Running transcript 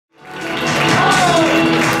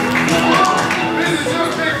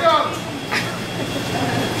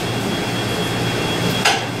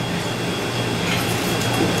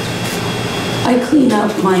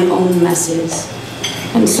up my own messes,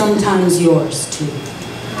 and sometimes yours too.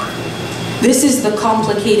 This is the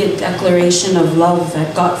complicated declaration of love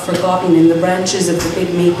that got forgotten in the branches of the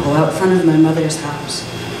big maple out front of my mother's house.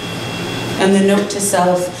 And the note to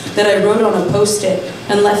self that I wrote on a post-it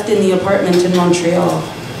and left in the apartment in Montreal.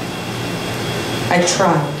 I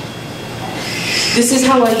tried. This is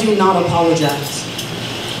how I do not apologize.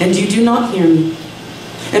 And you do not hear me.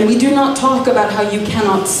 And we do not talk about how you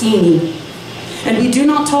cannot see me. And we do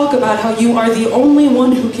not talk about how you are the only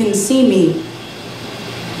one who can see me.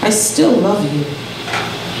 I still love you.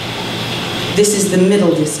 This is the middle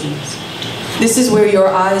distance. This is where your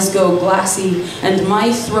eyes go glassy and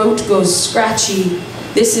my throat goes scratchy.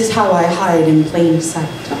 This is how I hide in plain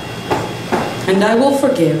sight. And I will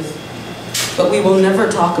forgive, but we will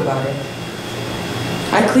never talk about it.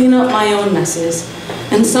 I clean up my own messes,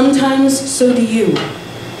 and sometimes so do you.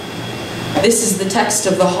 This is the text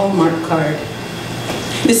of the Hallmark card.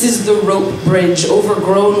 This is the rope bridge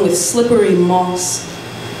overgrown with slippery moss.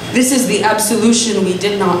 This is the absolution we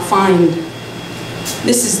did not find.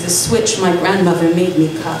 This is the switch my grandmother made me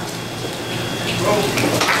cut.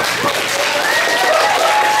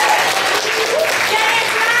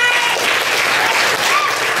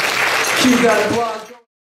 You got applause.